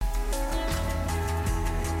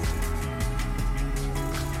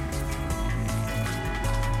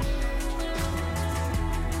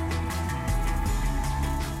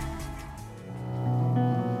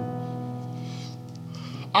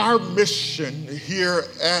Our mission here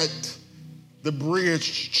at the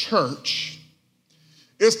Bridge Church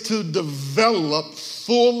is to develop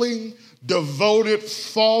fully devoted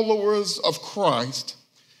followers of Christ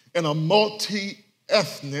in a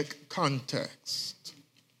multi-ethnic context.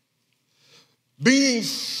 Being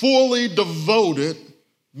fully devoted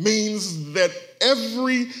means that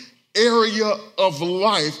every area of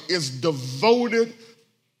life is devoted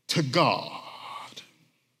to God.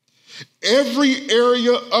 Every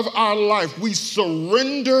area of our life we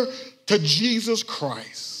surrender to Jesus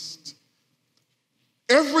Christ.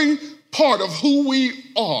 Every part of who we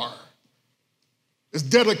are is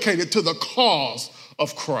dedicated to the cause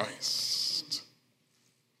of Christ.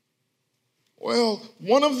 Well,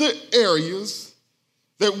 one of the areas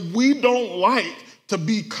that we don't like to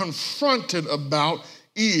be confronted about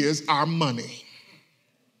is our money.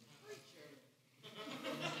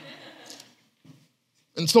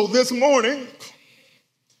 And so this morning,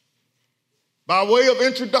 by way of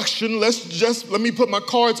introduction, let me put my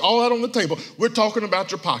cards all out on the table. We're talking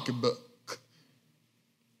about your pocketbook.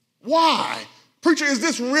 Why? Preacher, is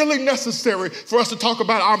this really necessary for us to talk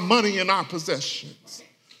about our money and our possessions?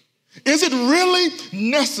 Is it really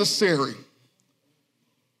necessary?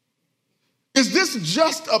 Is this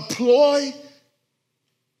just a ploy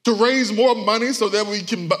to raise more money so that we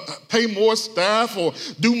can pay more staff or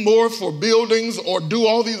do more for buildings or do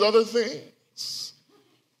all these other things?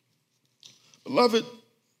 Beloved,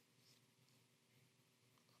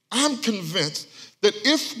 I'm convinced that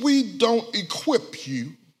if we don't equip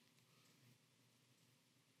you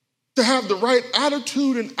to have the right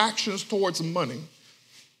attitude and actions towards money,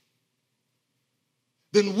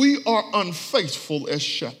 then we are unfaithful as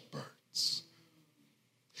shepherds.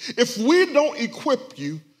 If we don't equip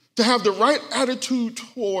you to have the right attitude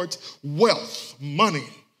towards wealth, money,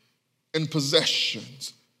 and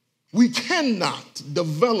possessions, we cannot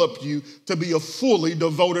develop you to be a fully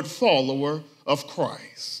devoted follower of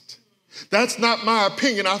Christ. That's not my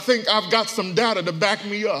opinion. I think I've got some data to back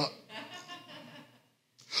me up.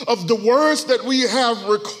 Of the words that we have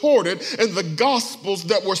recorded in the Gospels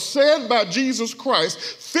that were said by Jesus Christ,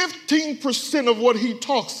 15% of what he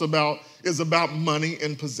talks about is about money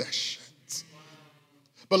and possessions.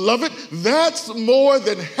 Beloved, that's more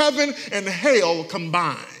than heaven and hell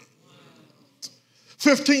combined.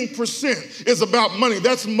 15% is about money.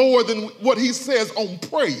 That's more than what he says on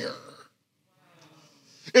prayer.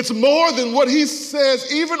 It's more than what he says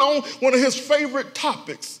even on one of his favorite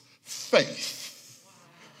topics, faith.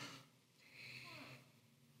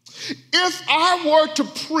 If I were to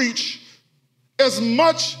preach as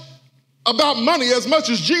much about money as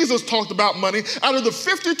much as Jesus talked about money, out of the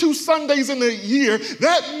 52 Sundays in a year,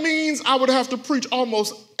 that means I would have to preach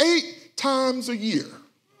almost 8 times a year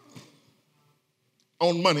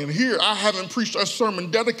on money. And here I haven't preached a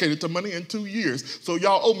sermon dedicated to money in 2 years, so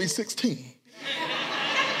y'all owe me 16.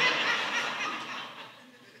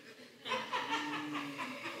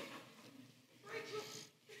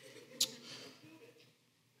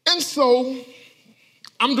 And so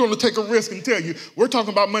I'm going to take a risk and tell you, we're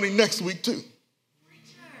talking about money next week too.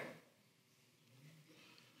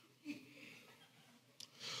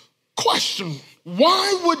 Question,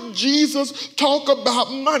 why would Jesus talk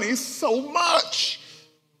about money so much?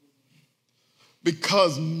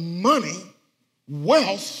 Because money,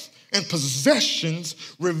 wealth, and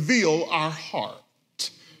possessions reveal our heart.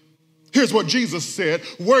 Here's what Jesus said,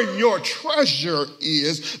 where your treasure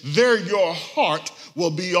is, there your heart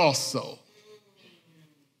will be also.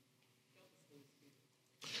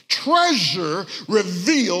 Treasure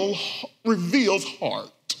reveals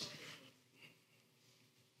heart.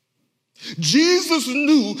 Jesus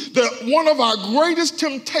knew that one of our greatest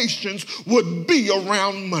temptations would be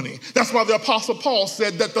around money. That's why the Apostle Paul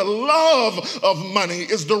said that the love of money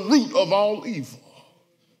is the root of all evil.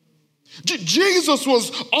 Jesus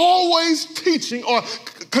was always teaching or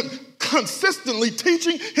consistently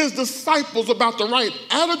teaching his disciples about the right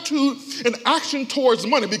attitude and action towards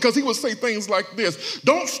money, because he would say things like this: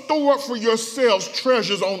 don't store up for yourselves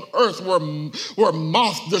treasures on earth where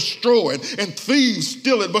moth destroy it and thieves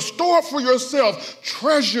steal it, but store up for yourself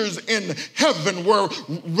treasures in heaven where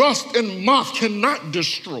rust and moth cannot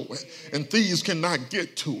destroy it and thieves cannot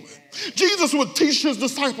get to it. Jesus would teach his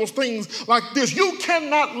disciples things like this: you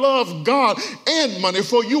cannot love God and money,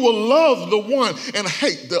 for you will love the one and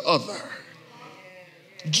hate the other.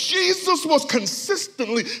 Jesus was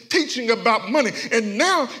consistently teaching about money. And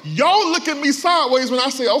now y'all look at me sideways when I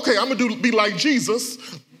say, okay, I'm gonna be like Jesus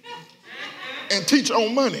and teach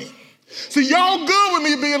on money. See, y'all good with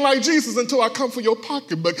me being like Jesus until I come for your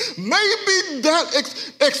pocketbook. Maybe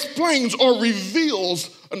that explains or reveals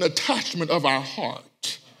an attachment of our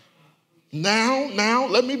heart. Now,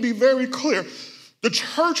 let me be very clear. The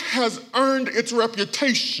church has earned its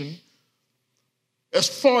reputation as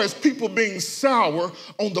far as people being sour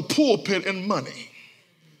on the pulpit and money.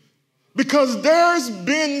 Because there's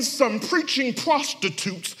been some preaching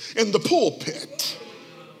prostitutes in the pulpit.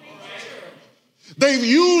 They've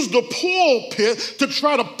used the pulpit to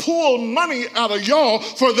try to pull money out of y'all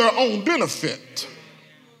for their own benefit.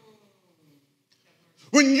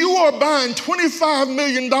 When you are buying $25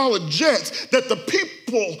 million jets that the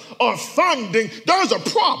people are funding, there's a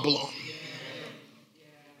problem.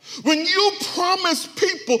 When you promise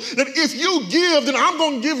people that if you give, then I'm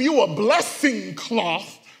going to give you a blessing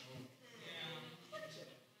cloth.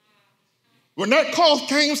 When that cloth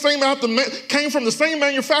came from the same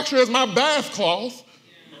manufacturer as my bath cloth,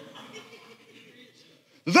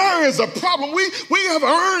 there is a problem. We have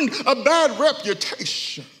earned a bad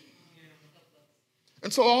reputation.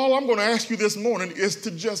 And so all I'm going to ask you this morning is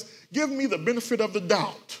to just give me the benefit of the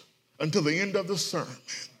doubt until the end of the sermon.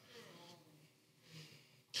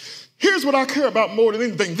 Here's what I care about more than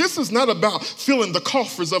anything. This is not about filling the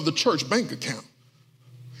coffers of the church bank account.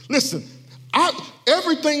 Listen, I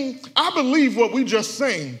believe what we just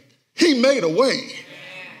sang. He made a way.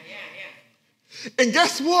 And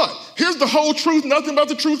guess what? Here's the whole truth, nothing but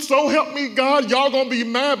the truth, so help me God. Y'all gonna be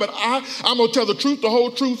mad, but I'm gonna tell the truth, the whole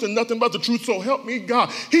truth, and nothing but the truth, so help me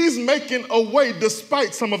God. He's making a way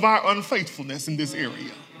despite some of our unfaithfulness in this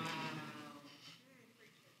area.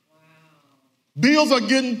 Bills are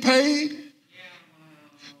getting paid.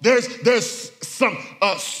 There's some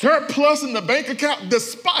surplus in the bank account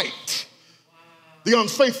despite the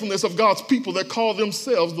unfaithfulness of God's people that call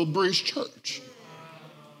themselves the Bridge Church.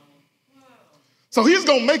 So he's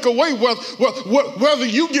going to make a way whether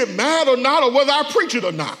you get mad or not or whether I preach it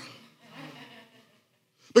or not.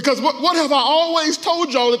 Because what have I always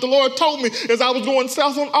told y'all that the Lord told me as I was going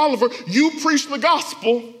south on Oliver? You preach the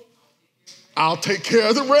gospel, I'll take care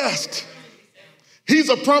of the rest. He's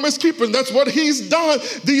a promise keeper, and that's what he's done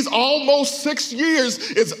these almost 6 years.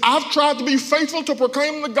 Is I've tried to be faithful to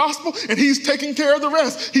proclaim the gospel, and he's taking care of the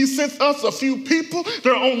rest. He sent us a few people.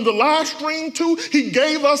 They're on the live stream too. He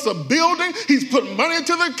gave us a building. He's put money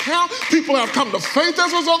into the account. People have come to faith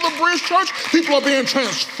as a result of the Bridge Church. People are being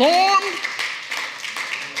transformed.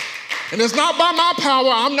 And it's not by my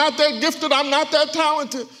power. I'm not that gifted. I'm not that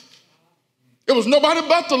talented. It was nobody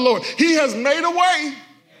but the Lord. He has made a way.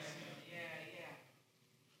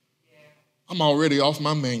 I'm already off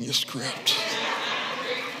my manuscript.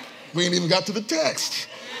 We ain't even got to the text.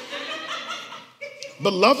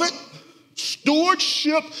 Beloved,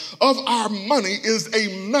 stewardship of our money is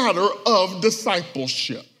a matter of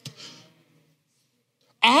discipleship.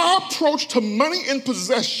 Our approach to money and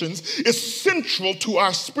possessions is central to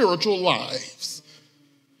our spiritual lives.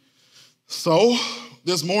 So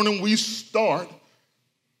this morning we start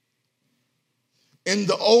in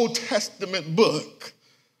the Old Testament book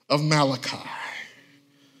of Malachi.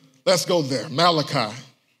 Let's go there. Malachi,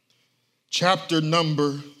 chapter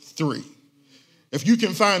number 3. If you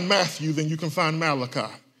can find Matthew, then you can find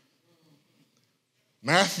Malachi.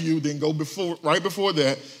 Matthew, then go right before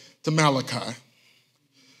that to Malachi.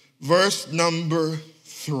 Verse number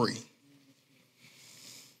 3.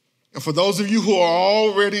 And for those of you who are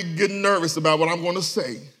already getting nervous about what I'm going to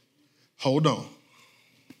say, hold on.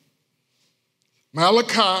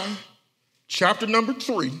 Malachi, chapter number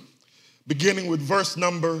 3, beginning with verse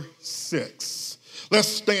number 6. Let's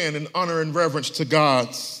stand in honor and reverence to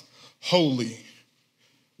God's holy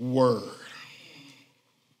word.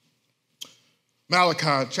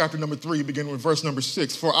 Malachi, chapter number 3, beginning with verse number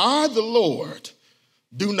 6. For I, the Lord,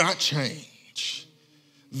 do not change.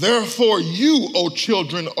 Therefore you, O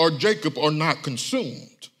children of Jacob, are not consumed.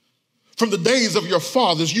 From the days of your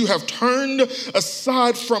fathers, you have turned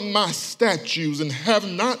aside from my statutes and have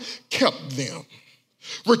not kept them.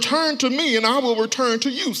 Return to me, and I will return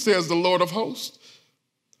to you, says the Lord of hosts.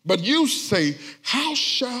 But you say, how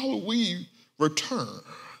shall we return?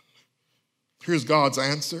 Here's God's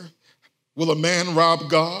answer. Will a man rob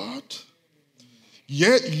God?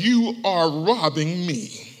 Yet you are robbing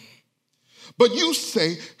me. But you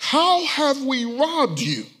say, how have we robbed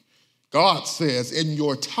you? God says, in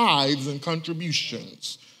your tithes and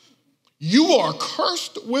contributions. You are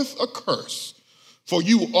cursed with a curse, for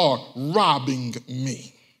you are robbing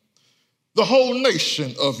me, the whole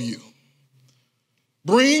nation of you.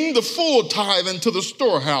 Bring the full tithe into the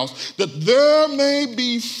storehouse, that there may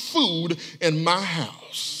be food in my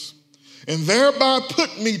house, and thereby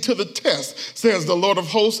put me to the test, says the Lord of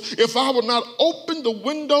hosts, if I will not open the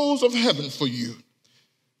windows of heaven for you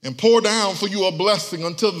and pour down for you a blessing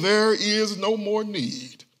until there is no more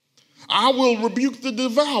need. I will rebuke the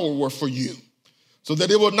devourer for you, so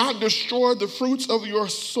that it will not destroy the fruits of your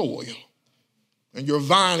soil. And your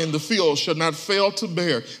vine in the field shall not fail to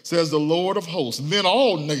bear, says the Lord of hosts. Then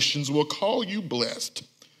all nations will call you blessed,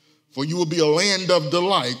 for you will be a land of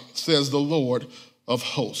delight, says the Lord of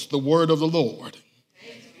hosts. The word of the Lord.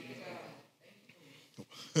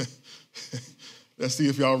 Let's see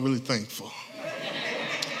if y'all are really thankful.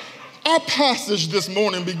 Our passage this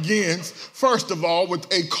morning begins, first of all, with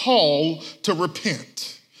a call to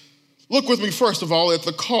repent. Look with me, first of all, at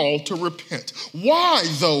the call to repent. Why,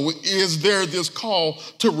 though, is there this call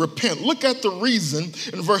to repent? Look at the reason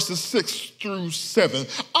in verses 6 through 7.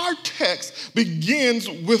 Our text begins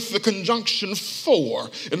with the conjunction for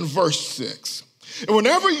in verse 6. And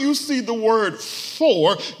whenever you see the word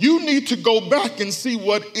for, you need to go back and see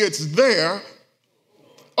what it's there.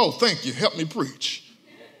 Oh, thank you. Help me preach.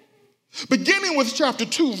 Beginning with chapter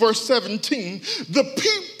 2, verse 17, the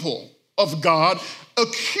people of God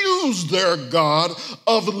accused their God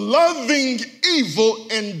of loving evil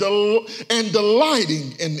and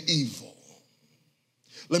delighting in evil.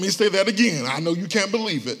 Let me say that again. I know you can't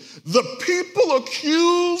believe it. The people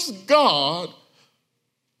accused God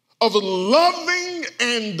of loving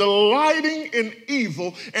and delighting in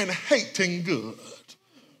evil and hating good.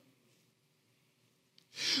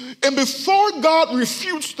 And before God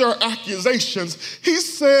refutes their accusations, he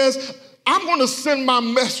says, I'm going to send my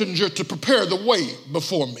messenger to prepare the way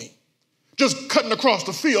before me. Just cutting across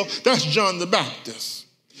the field, that's John the Baptist.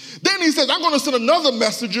 Then he says, I'm going to send another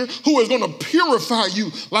messenger who is going to purify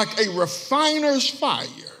you like a refiner's fire.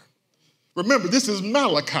 Remember, this is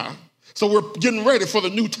Malachi, so we're getting ready for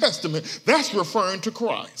the New Testament. That's referring to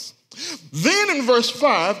Christ. Then in verse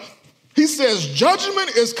 5, he says,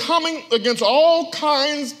 judgment is coming against all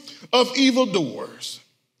kinds of evildoers.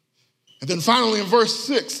 And then finally in verse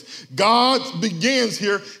 6, God begins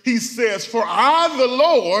here. He says, for I, the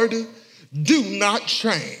Lord, do not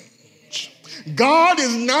change. God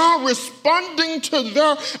is now responding to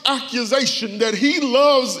their accusation that he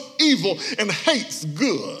loves evil and hates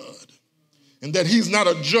good, and that he's not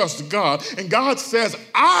a just God. And God says,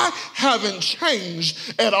 I haven't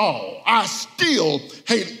changed at all. I still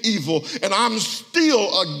hate evil, and I'm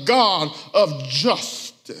still a God of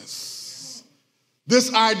justice.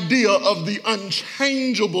 This idea of the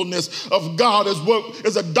unchangeableness of God is what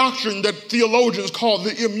is a doctrine that theologians call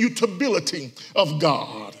the immutability of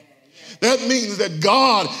God. That means that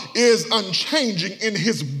God is unchanging in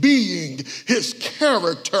his being, his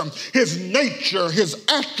character, his nature, his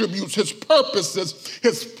attributes, his purposes,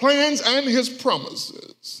 his plans, and his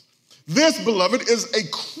promises. This, beloved, is a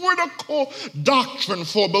critical doctrine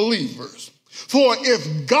for believers. For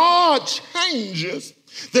if God changes,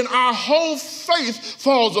 then our whole faith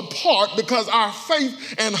falls apart because our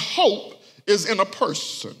faith and hope is in a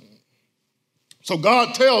person. So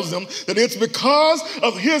God tells them that it's because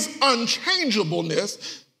of his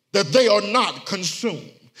unchangeableness that they are not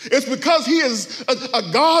consumed. It's because he is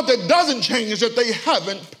a God that doesn't change that they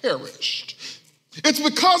haven't perished. It's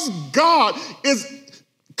because God is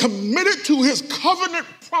committed to his covenant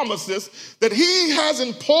promises that he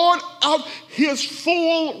hasn't poured out his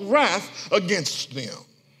full wrath against them.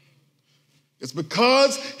 It's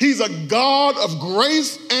because he's a God of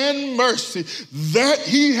grace and mercy that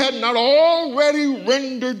he had not already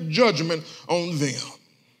rendered judgment on them.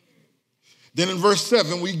 Then in verse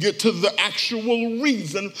 7, we get to the actual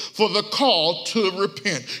reason for the call to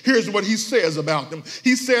repent. Here's what he says about them.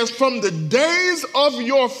 He says, from the days of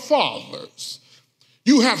your fathers,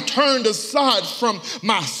 you have turned aside from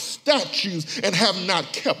my statutes and have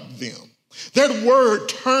not kept them. That word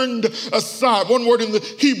turned aside, one word in the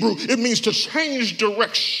Hebrew, it means to change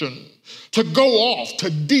direction, to go off, to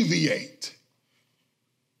deviate.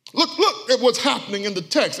 Look at what's happening in the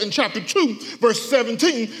text. In chapter 2, verse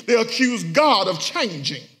 17, they accuse God of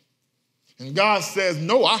changing. And God says,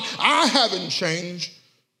 no, I haven't changed.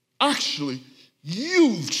 Actually,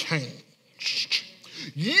 you've changed.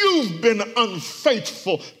 You've been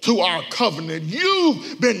unfaithful to our covenant.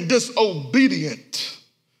 You've been disobedient.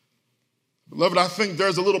 Beloved, I think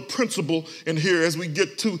there's a little principle in here as we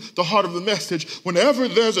get to the heart of the message. Whenever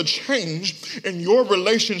there's a change in your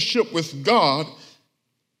relationship with God,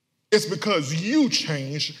 it's because you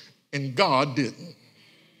changed and God didn't.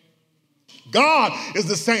 God is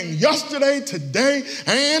the same yesterday, today,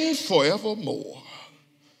 and forevermore.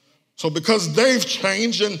 So because they've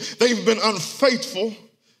changed and they've been unfaithful,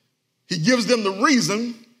 he gives them the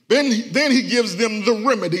reason, then he gives them the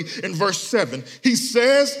remedy in verse 7. He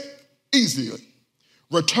says, easily,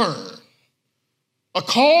 return. A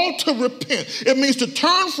call to repent. It means to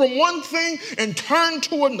turn from one thing and turn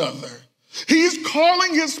to another. He's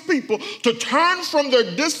calling his people to turn from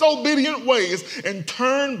their disobedient ways and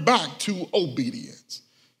turn back to obedience.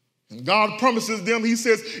 And God promises them, he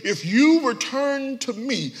says, if you return to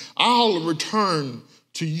me, I'll return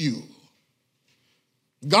to you.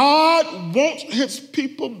 God wants his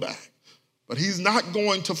people back, but he's not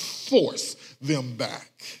going to force them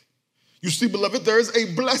back. You see, beloved, there is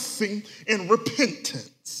a blessing in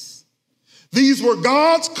repentance. These were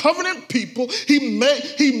God's covenant people. He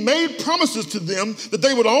made promises to them that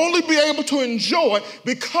they would only be able to enjoy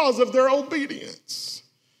because of their obedience.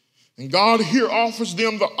 And God here offers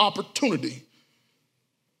them the opportunity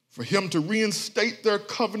for him to reinstate their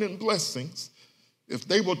covenant blessings if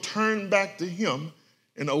they will turn back to him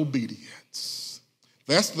in obedience.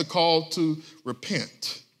 That's the call to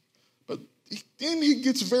repent. But then he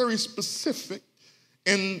gets very specific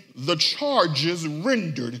in the charges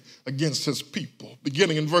rendered against his people,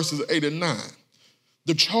 beginning in verses 8 and 9.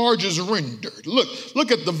 The charges rendered.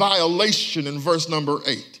 Look at the violation in verse number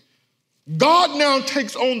 8. God now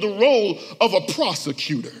takes on the role of a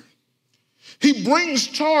prosecutor. He brings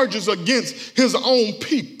charges against his own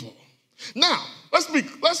people. Now,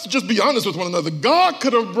 let's just be honest with one another. God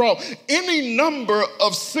could have brought any number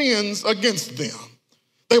of sins against them.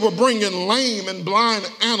 They were bringing lame and blind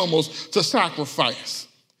animals to sacrifice.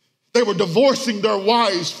 They were divorcing their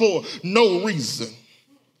wives for no reason.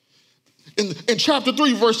 In chapter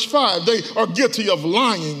 3, verse 5, they are guilty of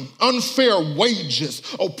lying, unfair wages,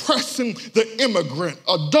 oppressing the immigrant,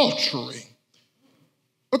 adultery.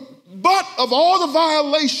 But of all the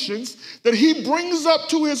violations that he brings up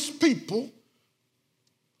to his people,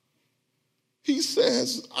 he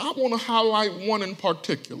says, I want to highlight one in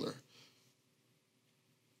particular: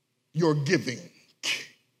 your giving.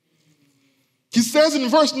 He says in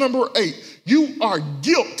verse number 8, you are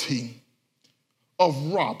guilty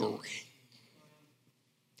of robbery.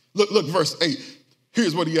 Look, verse 8.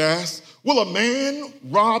 Here's what he asks. Will a man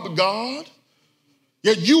rob God?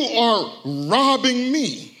 Yet you are robbing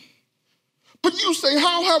me. But you say,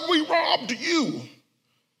 how have we robbed you?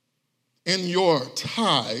 In your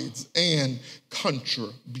tithes and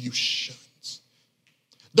contributions.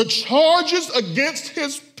 The charges against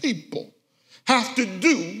his people have to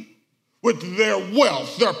do with their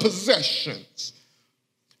wealth, their possessions.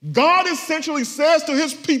 God essentially says to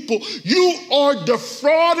his people, you are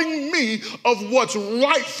defrauding me of what's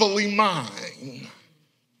rightfully mine.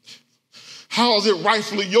 How is it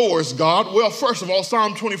rightfully yours, God? Well, first of all,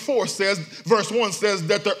 Psalm 24 says, verse 1 says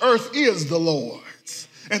that the earth is the Lord's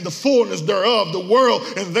and the fullness thereof, the world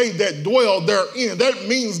and they that dwell therein. That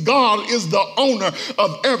means God is the owner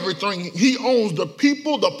of everything. He owns the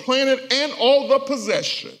people, the planet, and all the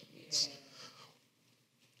possessions.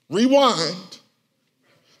 Rewind.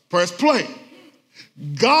 Press play.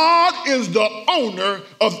 God is the owner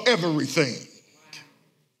of everything.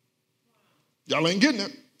 Y'all ain't getting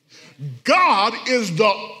it. God is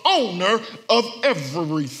the owner of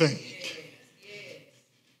everything.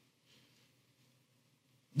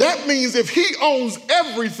 That means if he owns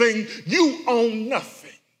everything, you own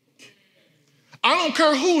nothing. I don't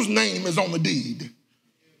care whose name is on the deed.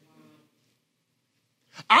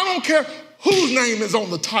 I don't care whose name is on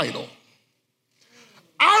the title.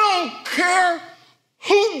 I don't care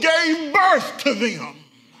who gave birth to them.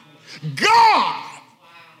 God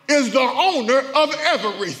is the owner of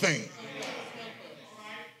everything.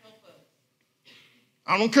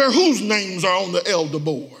 I don't care whose names are on the elder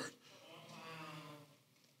board.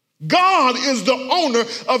 God is the owner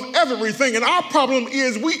of everything, and our problem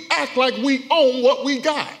is we act like we own what we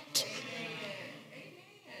got.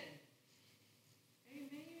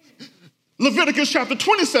 Leviticus chapter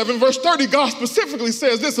 27, verse 30, God specifically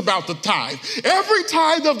says this about the tithe. Every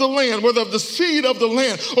tithe of the land, whether of the seed of the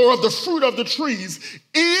land or of the fruit of the trees,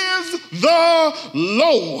 is the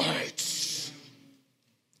Lord's.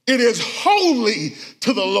 It is holy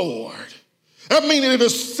to the Lord. That means it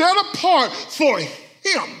is set apart for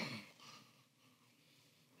him.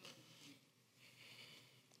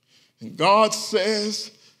 And God says,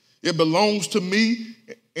 it belongs to me,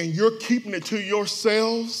 and you're keeping it to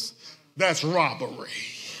yourselves. That's robbery.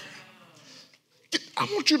 I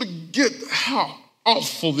want you to get how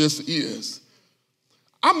awful this is.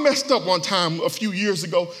 I messed up one time a few years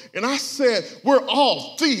ago, and I said, we're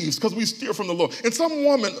all thieves because we steal from the Lord. And some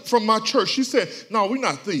woman from my church, she said, no, we're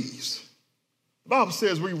not thieves. The Bible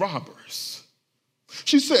says we're robbers.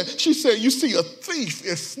 She said, you see, a thief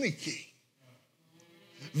is sneaky.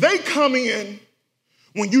 They come in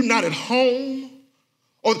when you're not at home,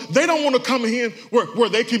 or they don't want to come in where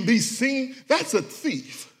they can be seen. That's a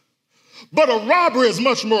thief. But a robber is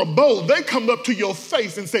much more bold. They come up to your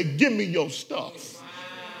face and say, give me your stuff. Wow.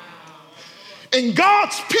 And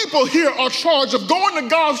God's people here are charged of going to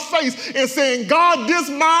God's face and saying, God, this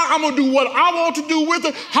mine, I'm going to do what I want to do with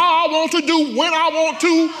it, how I want to do, when I want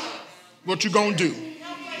to. What you going to do?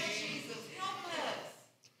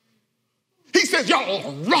 He says, y'all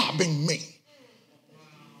are robbing me.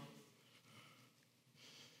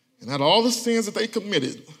 And out of all the sins that they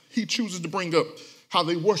committed, he chooses to bring up how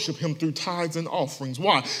they worship him through tithes and offerings.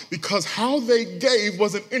 Why? Because how they gave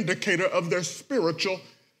was an indicator of their spiritual,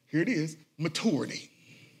 here it is, maturity.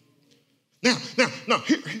 Now,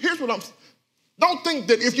 here's what I'm, don't think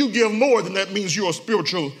that if you give more than that means you're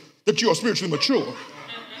spiritually mature.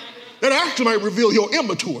 That actually might reveal your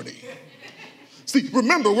immaturity. See,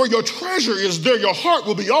 remember, where your treasure is, there your heart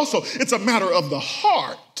will be also. It's a matter of the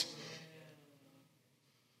heart.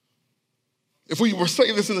 If we were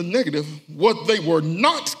saying this in the negative, what they were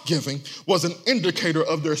not giving was an indicator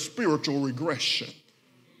of their spiritual regression.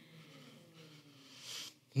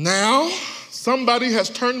 Now, somebody has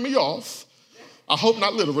turned me off. I hope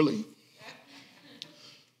not literally.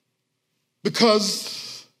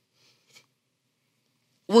 Because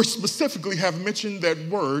we specifically have mentioned that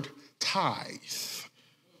word, tithe.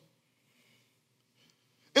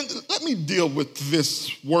 And let me deal with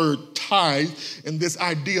this word tithe and this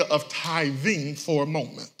idea of tithing for a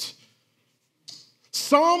moment.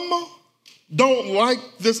 Some don't like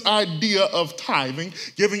this idea of tithing,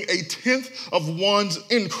 giving a tenth of one's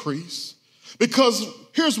increase, because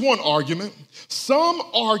here's one argument. Some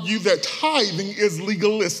argue that tithing is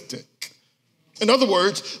legalistic. In other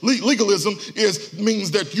words, legalism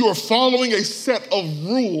means that you are following a set of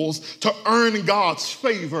rules to earn God's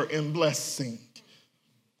favor and blessing.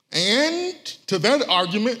 And to that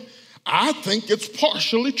argument, I think it's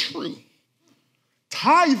partially true.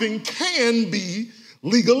 Tithing can be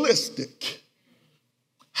legalistic.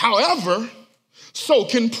 However, so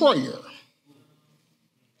can prayer.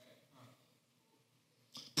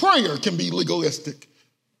 Prayer can be legalistic.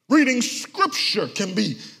 Reading scripture can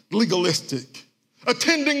be legalistic.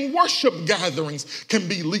 Attending worship gatherings can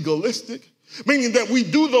be legalistic, meaning that we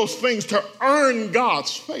do those things to earn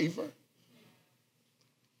God's favor.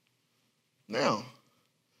 Now,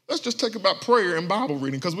 let's just talk about prayer and Bible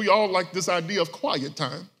reading, because we all like this idea of quiet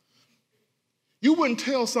time. You wouldn't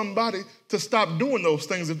tell somebody to stop doing those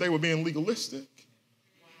things if they were being legalistic.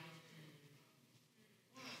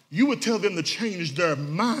 You would tell them to change their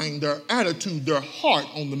mind, their attitude, their heart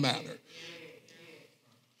on the matter.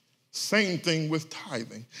 Same thing with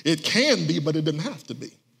tithing. It can be, but it doesn't have to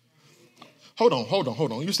be. Hold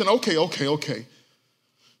on. You're saying, okay.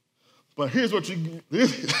 But here's what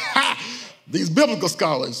these biblical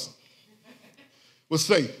scholars will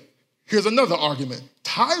say, here's another argument.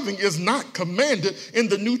 Tithing is not commanded in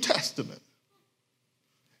the New Testament.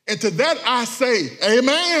 And to that I say,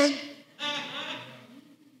 amen.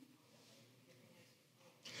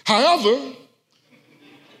 However,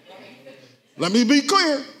 let me be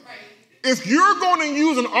clear. If you're going to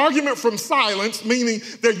use an argument from silence, meaning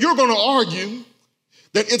that you're going to argue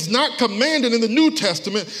that it's not commanded in the New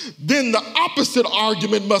Testament, then the opposite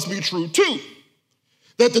argument must be true too.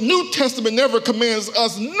 That the New Testament never commands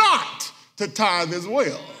us not to tithe as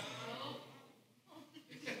well.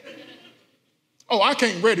 Oh, I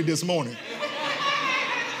came ready this morning.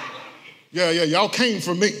 Yeah, y'all came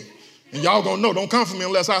for me. And y'all gonna know, don't come for me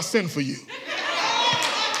unless I send for you.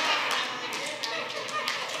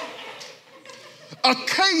 A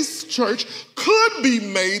case, church, could be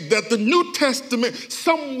made that the New Testament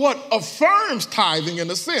somewhat affirms tithing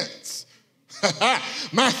in a sense.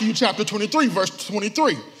 Matthew chapter 23, verse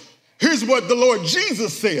 23. Here's what the Lord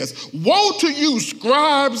Jesus says. Woe to you,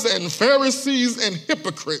 scribes and Pharisees and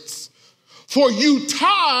hypocrites, for you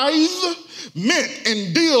tithe mint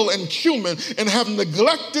and dill and cumin and have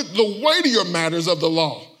neglected the weightier matters of the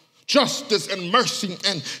law, justice and mercy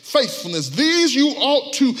and faithfulness. These you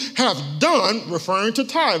ought to have done, referring to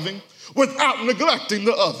tithing, without neglecting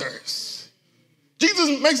the others.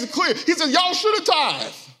 Jesus makes it clear. He says, y'all should have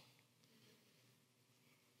tithed.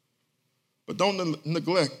 But don't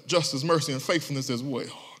neglect justice, mercy, and faithfulness as well.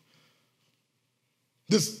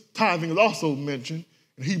 This tithing is also mentioned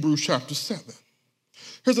in Hebrews chapter 7.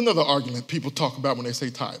 Here's another argument people talk about when they say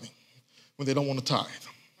tithing, when they don't want to tithe.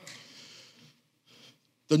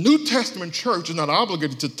 The New Testament church is not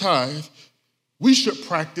obligated to tithe. We should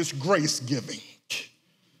practice grace giving.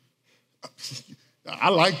 I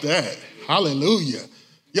like that. Hallelujah.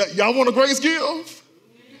 Y'all want to grace give?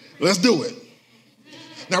 Let's do it.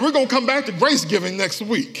 Now, we're going to come back to grace giving next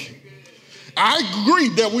week. I agree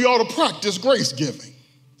that we ought to practice grace giving.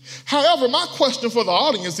 However, my question for the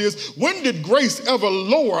audience is, when did grace ever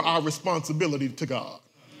lower our responsibility to God?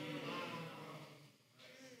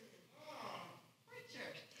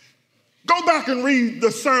 Go back and read the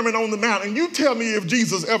Sermon on the Mount, and you tell me if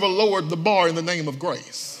Jesus ever lowered the bar in the name of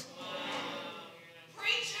grace.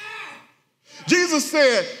 Jesus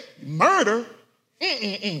said, murder,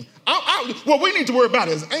 what we need to worry about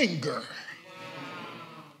is anger.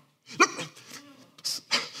 Look,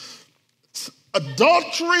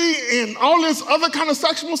 adultery and all this other kind of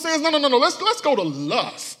sexual sins, no. Let's go to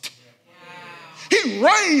lust. He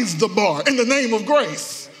raised the bar in the name of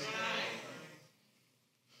grace.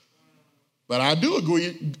 But I do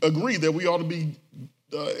agree that we ought to be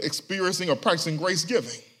experiencing or practicing grace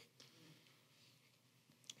giving.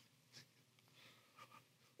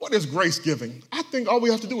 What is grace giving? I think all we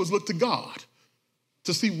have to do is look to God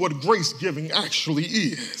to see what grace giving actually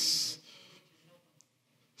is.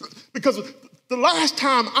 Because the last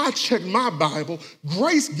time I checked my Bible,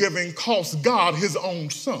 grace giving cost God his own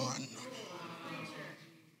son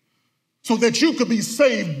so that you could be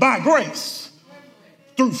saved by grace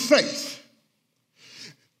through faith.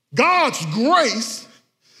 God's grace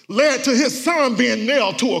led to his son being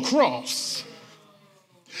nailed to a cross.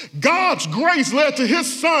 God's grace led to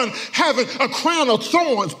his son having a crown of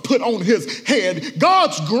thorns put on his head.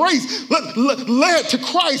 God's grace led to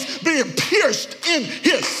Christ being pierced in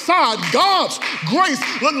his side. God's grace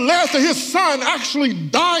led to his son actually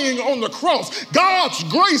dying on the cross. God's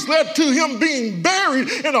grace led to him being buried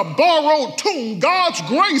in a borrowed tomb. God's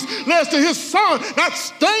grace led to his son not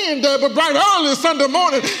staying there, but bright early Sunday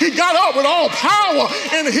morning, he got up with all power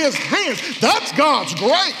in his hands. That's God's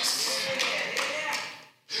grace.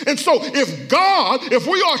 And so if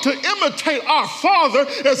we are to imitate our Father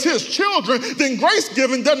as his children, then grace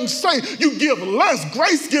giving doesn't say you give less.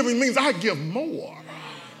 Grace giving means I give more.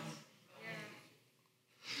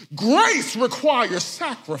 Grace requires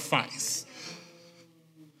sacrifice.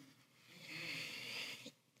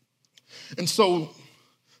 And so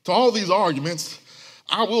to all these arguments,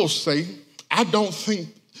 I will say, I don't think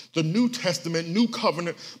the New Testament, New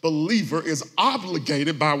Covenant believer is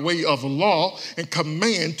obligated by way of law and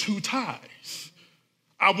command to tithe.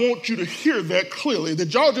 I want you to hear that clearly.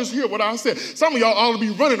 Did y'all just hear what I said? Some of y'all ought to be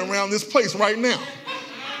running around this place right now.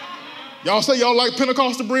 Y'all say y'all like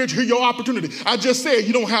Pentecostal Bridge, here's your opportunity. I just said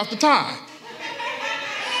you don't have to tithe.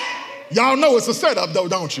 Y'all know it's a setup though,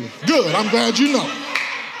 don't you? Good, I'm glad you know.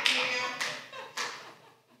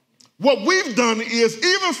 What we've done is,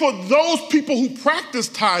 even for those people who practice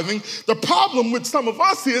tithing, the problem with some of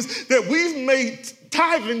us is that we've made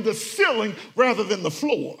tithing the ceiling rather than the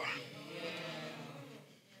floor.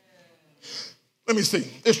 Let me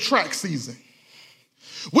see, it's track season.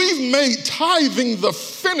 We've made tithing the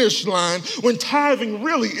finish line when tithing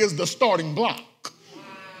really is the starting block.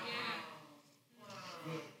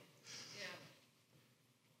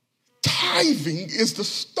 Tithing is the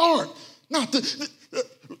start, not the...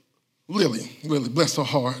 Lily, bless her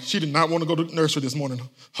heart. She did not want to go to nursery this morning.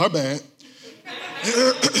 Her bad.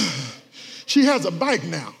 She has a bike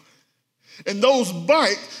now. And those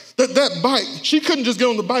bikes, that bike, she couldn't just get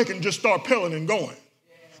on the bike and just start pedaling and going.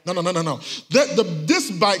 No.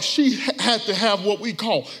 This bike, she had to have what we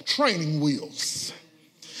call training wheels.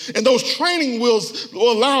 And those training wheels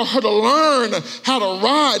will allow her to learn how to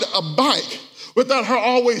ride a bike without her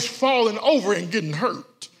always falling over and getting hurt.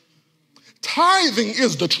 Tithing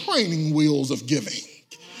is the training wheels of giving.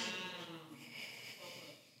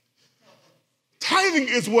 Tithing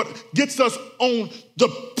is what gets us on the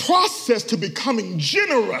process to becoming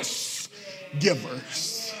generous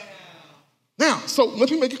givers. Now, so let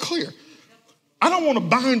me make it clear. I don't want to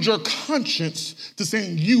bind your conscience to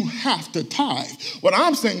saying you have to tithe. What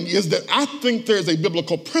I'm saying is that I think there's a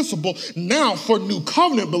biblical principle now for new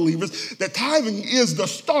covenant believers that tithing is the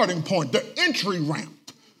starting point, the entry ramp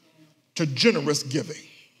to generous giving.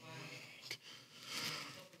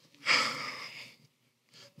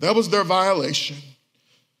 That was their violation.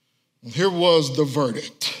 And here was the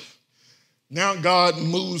verdict. Now God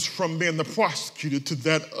moves from being the prosecutor to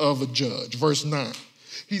that of a judge. Verse 9,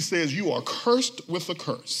 he says, you are cursed with a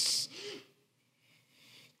curse.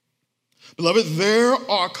 Beloved, there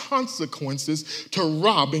are consequences to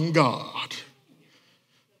robbing God.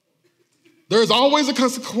 There's always a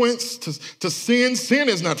consequence to sin. Sin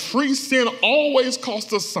is not free. Sin always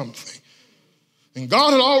costs us something. And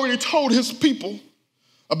God had already told his people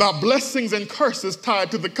about blessings and curses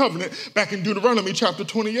tied to the covenant back in Deuteronomy chapter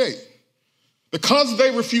 28. Because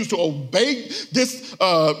they refused to obey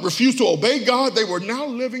God, they were now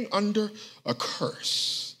living under a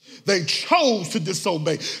curse. They chose to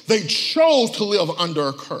disobey. They chose to live under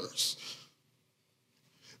a curse.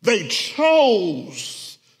 They chose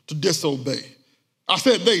to disobey. I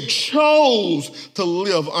said they chose to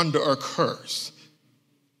live under a curse.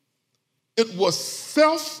 It was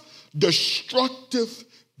self-destructive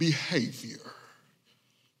behavior.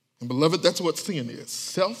 And beloved, that's what sin is,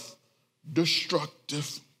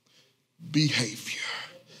 self-destructive behavior.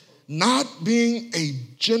 Not being a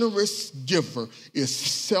generous giver is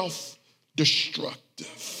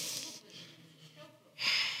self-destructive.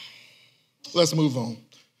 Let's move on.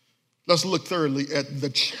 Let's look thirdly at the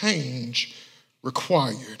change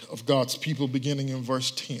required of God's people beginning in verse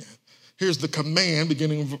 10. Here's the command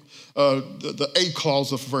beginning the A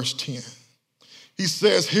clause of verse 10. He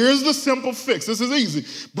says, here's the simple fix. This is easy.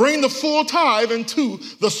 Bring the full tithe into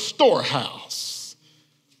the storehouse.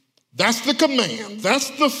 That's the command. That's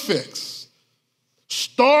the fix.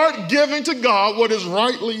 Start giving to God what is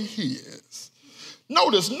rightly his.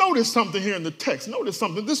 Notice something here in the text. Notice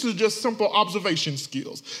something. This is just simple observation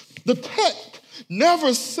skills. The text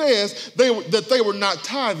never says that they were not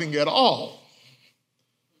tithing at all.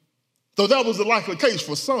 Though that was the likely case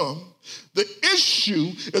for some. The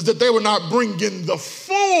issue is that they were not bringing the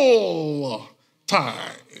full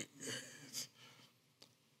tithe.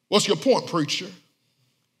 What's your point, preacher?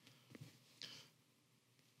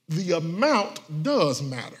 The amount does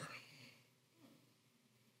matter.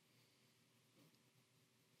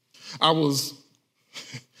 I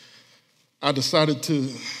decided to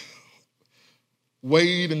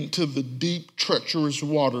wade into the deep, treacherous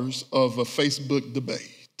waters of a Facebook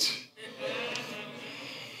debate.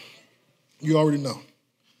 You already know.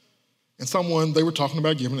 And they were talking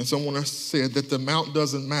about giving, and someone said that the amount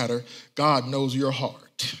doesn't matter. God knows your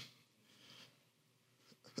heart.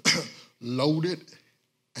 Loaded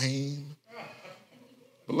aim.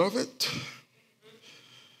 Beloved,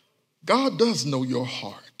 God does know your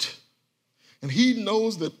heart. And he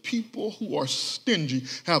knows that people who are stingy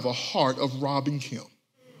have a heart of robbing him.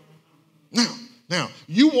 Now,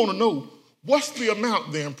 you want to know, what's the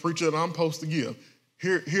amount then, preacher, that I'm supposed to give?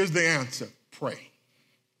 Here's the answer. Pray.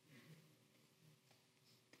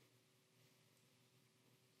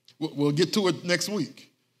 We'll get to it next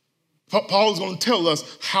week. Paul is going to tell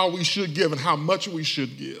us how we should give and how much we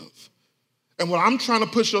should give. And what I'm trying to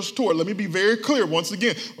push us toward, let me be very clear once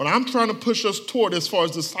again, what I'm trying to push us toward as far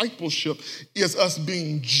as discipleship is us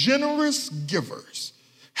being generous givers,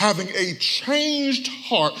 having a changed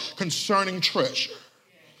heart concerning treasure.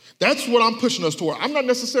 That's what I'm pushing us toward. I'm not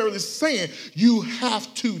necessarily saying you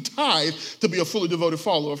have to tithe to be a fully devoted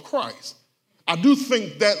follower of Christ. I do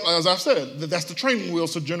think that, as I've said, that's the training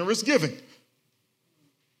wheels for generous giving.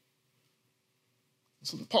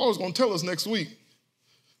 So Paul is going to tell us next week,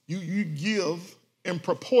 you give in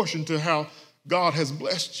proportion to how God has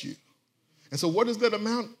blessed you. And so what is that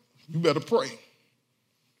amount? You better pray.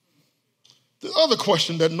 The other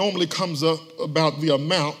question that normally comes up about the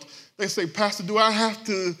amount, they say, Pastor, do I have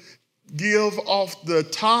to give off the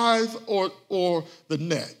tithe or the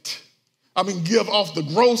net? I mean, give off the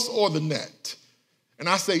gross or the net? And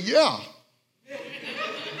I say, yeah.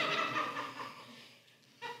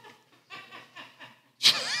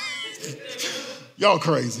 Y'all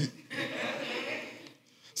crazy.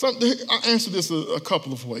 So I answer this a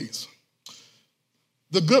couple of ways.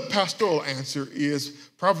 The good pastoral answer is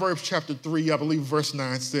Proverbs chapter 3, I believe verse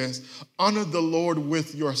 9 says, honor the Lord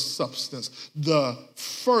with your substance, the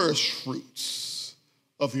first fruits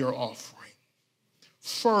of your offering.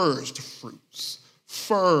 First fruits.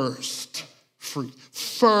 First fruit.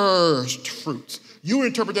 First fruits. You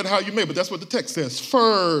interpret that how you may, but that's what the text says.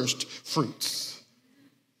 First fruits.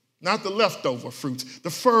 Not the leftover fruits,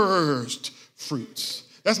 the first fruits.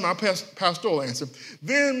 That's my pastoral answer.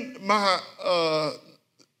 Then my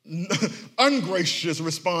ungracious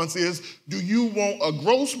response is, do you want a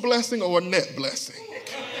gross blessing or a net blessing?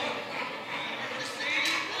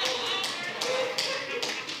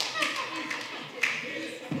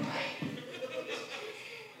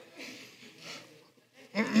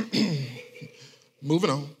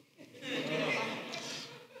 Moving on.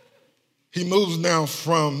 He moves now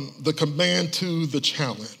from the command to the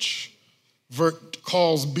challenge.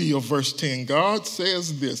 Calls B of verse 10. God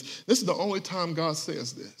says this. This is the only time God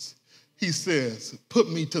says this. He says, put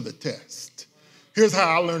me to the test. Here's how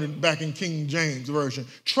I learned it back in King James Version.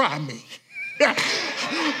 Try me. God,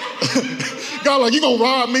 like, you gonna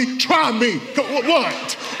rob me? Try me.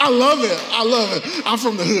 What? I love it. I love it. I'm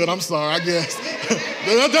from the hood. I'm sorry, I guess.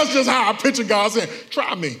 That's just how I picture God saying,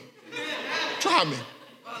 try me. Try me.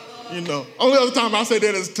 You know, only other time I say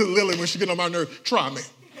that is to Lily when she get on my nerves. Try me.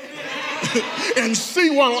 And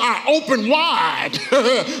see one eye open wide.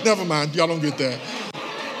 Never mind, y'all don't get that.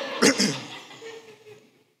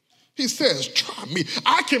 He says, try me.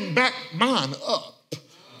 I can back mine up.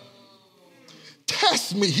 Test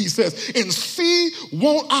ask me, he says, and see,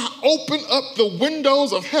 won't I open up the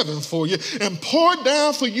windows of heaven for you and pour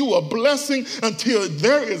down for you a blessing until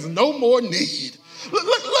there is no more need.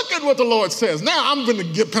 Look at what the Lord says. Now I'm going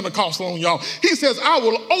to get Pentecostal on y'all. He says, I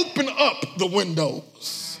will open up the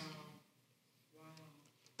windows.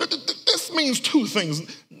 This means two things.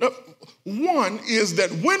 One is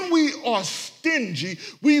that when we are stingy,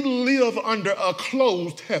 we live under a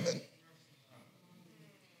closed heaven.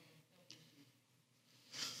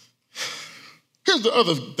 Here's the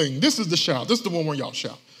other thing. This is the shout. This is the one where y'all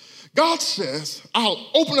shout. God says, I'll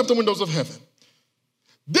open up the windows of heaven.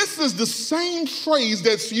 This is the same phrase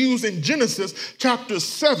that's used in Genesis chapter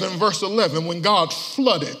 7, verse 11, when God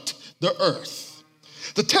flooded the earth.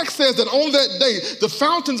 The text says that on that day, the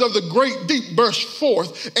fountains of the great deep burst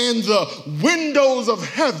forth and the windows of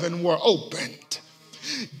heaven were opened.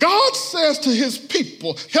 God says to his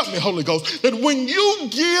people, help me, Holy Ghost, that when you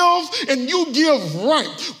give and you give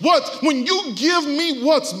right, when you give me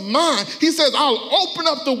what's mine, he says, I'll open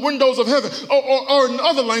up the windows of heaven. Or in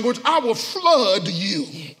other language, I will flood you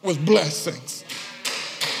with blessings.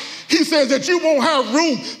 He says that you won't have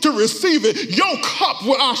room to receive it. Your cup,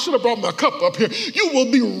 well, I should have brought my cup up here. You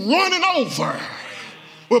will be running over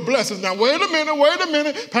with blessings. Now, wait a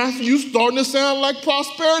minute. Pastor, you starting to sound like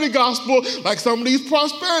prosperity gospel, like some of these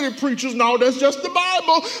prosperity preachers. No, that's just the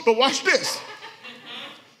Bible. But watch this.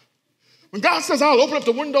 When God says, I'll open up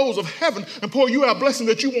the windows of heaven and pour you out blessing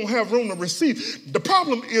that you won't have room to receive, the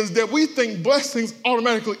problem is that we think blessings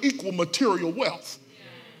automatically equal material wealth.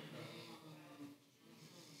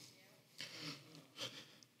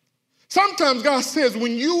 Sometimes God says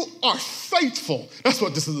when you are faithful, that's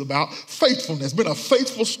what this is about, faithfulness, been a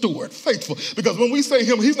faithful steward, faithful. Because when we say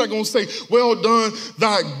him, he's not going to say, well done,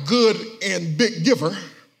 thy good and big giver.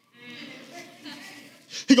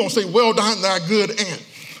 He's going to say, well done, thy good and.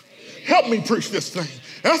 Help me preach this thing.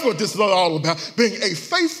 That's what this is all about, being a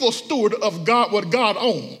faithful steward of God, what God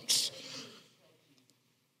owns.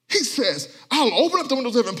 He says, I'll open up the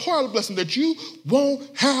windows of heaven and pour out a blessing that you won't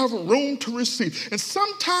have room to receive. And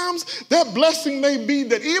sometimes that blessing may be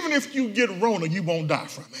that even if you get Rona, you won't die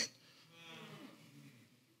from it.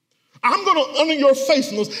 I'm going to honor your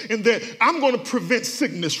faithfulness in that I'm going to prevent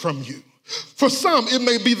sickness from you. For some, it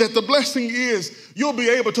may be that the blessing is you'll be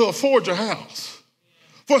able to afford your house.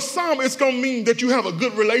 For some, it's going to mean that you have a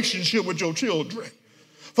good relationship with your children.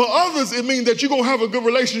 For others, it means that you're going to have a good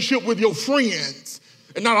relationship with your friends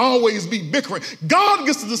and not always be bickering. God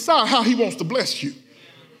gets to decide how he wants to bless you.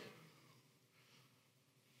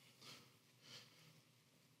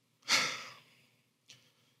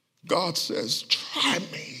 God says, try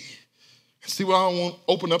me. See what I want?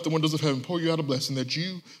 Open up the windows of heaven, pour you out a blessing that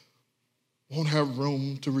you won't have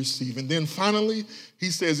room to receive. And then finally,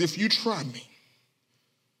 he says, if you try me,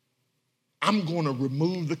 I'm going to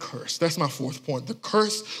remove the curse. That's my fourth point. The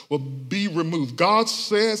curse will be removed. God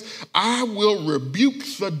says, I will rebuke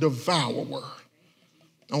the devourer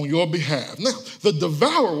on your behalf. Now, the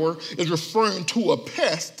devourer is referring to a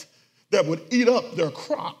pest that would eat up their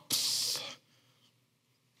crops.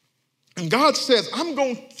 And God says, I'm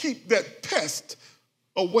going to keep that pest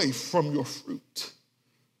away from your fruit,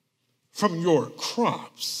 from your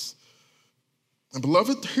crops. And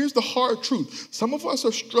beloved, here's the hard truth. Some of us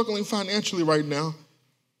are struggling financially right now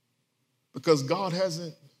because God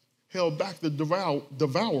hasn't held back the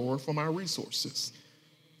devourer from our resources.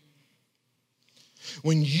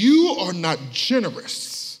 When you are not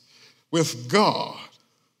generous with God,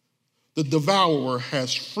 the devourer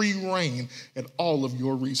has free reign at all of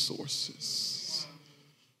your resources.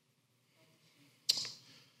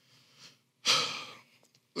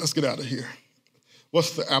 Let's get out of here.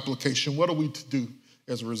 What's the application? What are we to do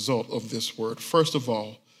as a result of this word? First of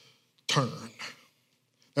all, turn.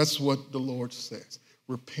 That's what the Lord says.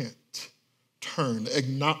 Repent. Turn.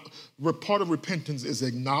 Part of repentance is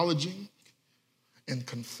acknowledging and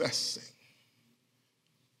confessing.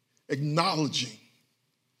 Acknowledging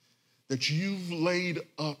that you've laid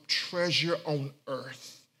up treasure on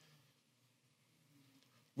earth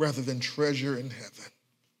rather than treasure in heaven.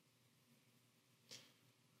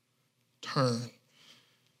 Turn.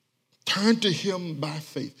 Turn to him by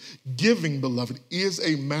faith. Giving, beloved, is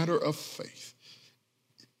a matter of faith.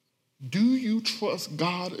 Do you trust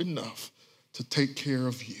God enough to take care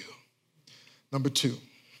of you? Number two,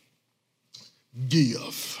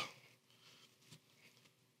 give.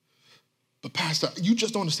 But Pastor, you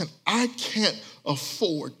just don't understand. I can't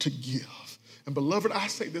afford to give. And beloved, I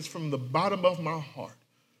say this from the bottom of my heart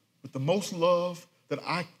with the most love that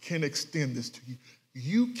I can extend this to you.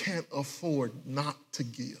 You can't afford not to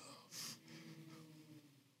give.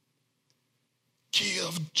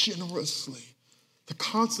 Give generously. The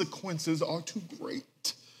consequences are too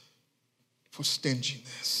great for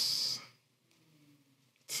stinginess.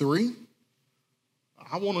 3,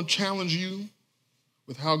 I want to challenge you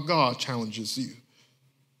with how God challenges you.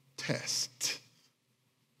 Test.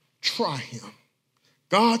 Try him.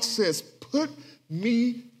 God says, put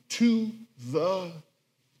me to the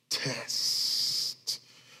test.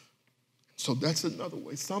 So that's another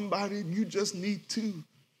way. Somebody, you just need to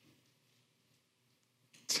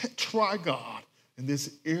try God in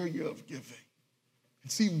this area of giving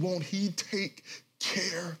and see, won't he take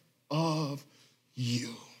care of you?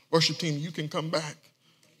 Worship team, you can come back.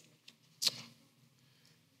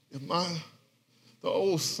 If the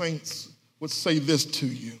old saints would say this to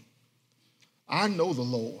you, I know the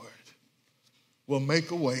Lord will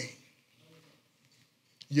make a way.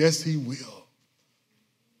 Yes, he will.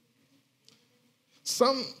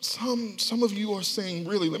 Some of you are saying,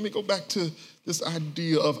 really, let me go back to this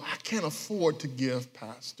idea of, I can't afford to give,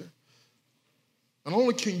 Pastor. Not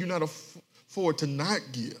only can you not afford to not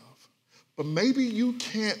give, but maybe you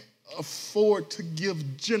can't afford to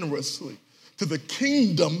give generously to the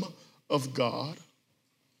kingdom of God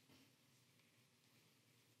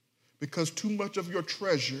because too much of your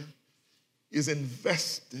treasure is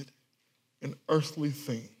invested in earthly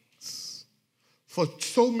things. For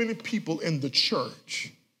so many people in the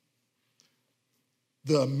church,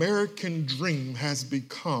 the American dream has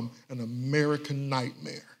become an American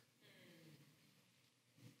nightmare.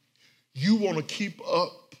 You want to keep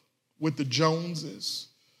up with the Joneses,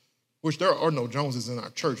 which there are no Joneses in our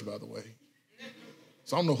church, by the way.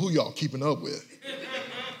 So I don't know who y'all keeping up with.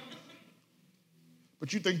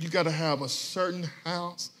 But you think you got to have a certain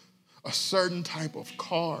house, a certain type of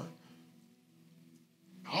car,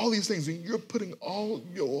 all these things, and you're putting all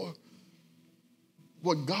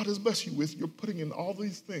what God has blessed you with, you're putting in all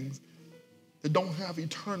these things that don't have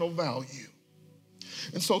eternal value.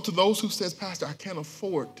 And so to those who says, Pastor, I can't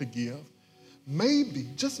afford to give, maybe,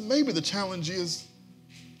 just maybe the challenge is,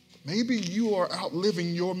 maybe you are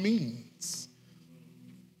outliving your means.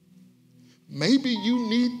 Maybe you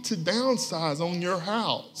need to downsize on your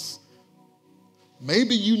house.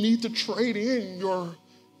 Maybe you need to trade in your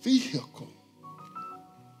vehicle.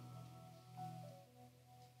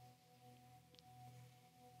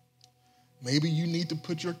 Maybe you need to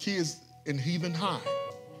put your kids in heathen high.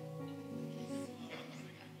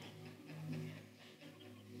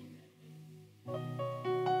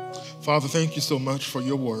 Father, thank you so much for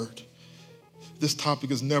your word. This topic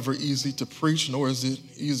is never easy to preach, nor is it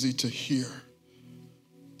easy to hear.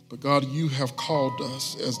 But God, you have called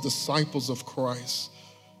us as disciples of Christ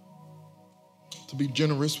to be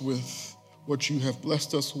generous with what you have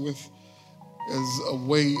blessed us with as a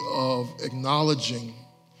way of acknowledging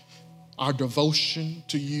our devotion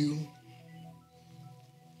to you,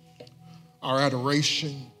 our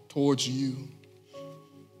adoration towards you.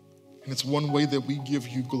 And it's one way that we give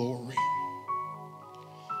you glory.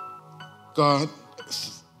 God,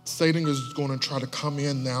 Satan is going to try to come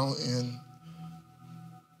in now and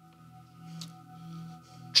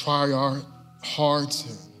try our hearts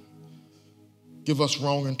and give us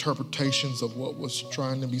wrong interpretations of what was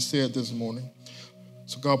trying to be said this morning.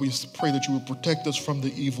 So God, we just pray that you would protect us from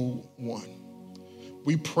the evil one.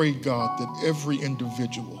 We pray, God, that every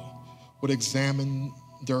individual would examine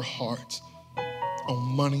their hearts on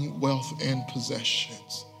money, wealth, and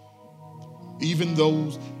possessions. Even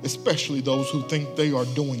those, especially those who think they are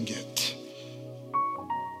doing it.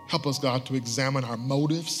 Help us, God, to examine our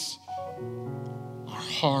motives, our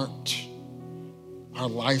heart, our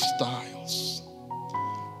lifestyles.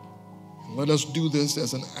 And let us do this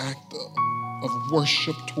as an act of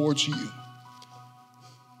worship towards you.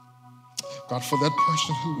 God, for that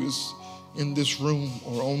person who is in this room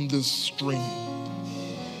or on this stream,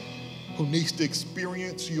 who needs to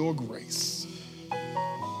experience your grace,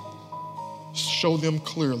 show them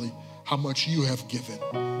clearly how much you have given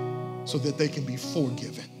so that they can be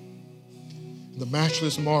forgiven. In the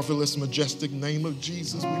matchless, marvelous, majestic name of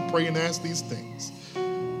Jesus, we pray and ask these things.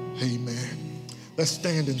 Amen. Let's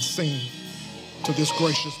stand and sing to this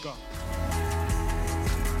gracious God.